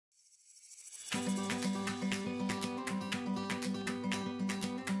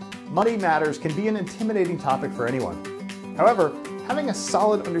Money matters can be an intimidating topic for anyone. However, having a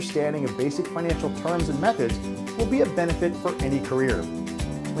solid understanding of basic financial terms and methods will be a benefit for any career.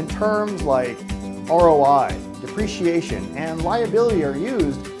 When terms like ROI, depreciation, and liability are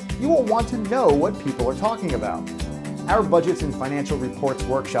used, you will want to know what people are talking about. Our Budgets and Financial Reports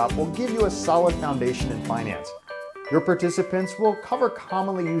workshop will give you a solid foundation in finance. Your participants will cover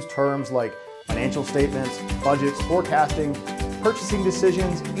commonly used terms like financial statements, budgets, forecasting, purchasing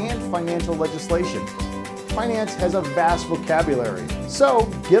decisions, and financial legislation. Finance has a vast vocabulary, so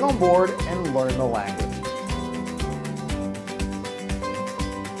get on board and learn the language.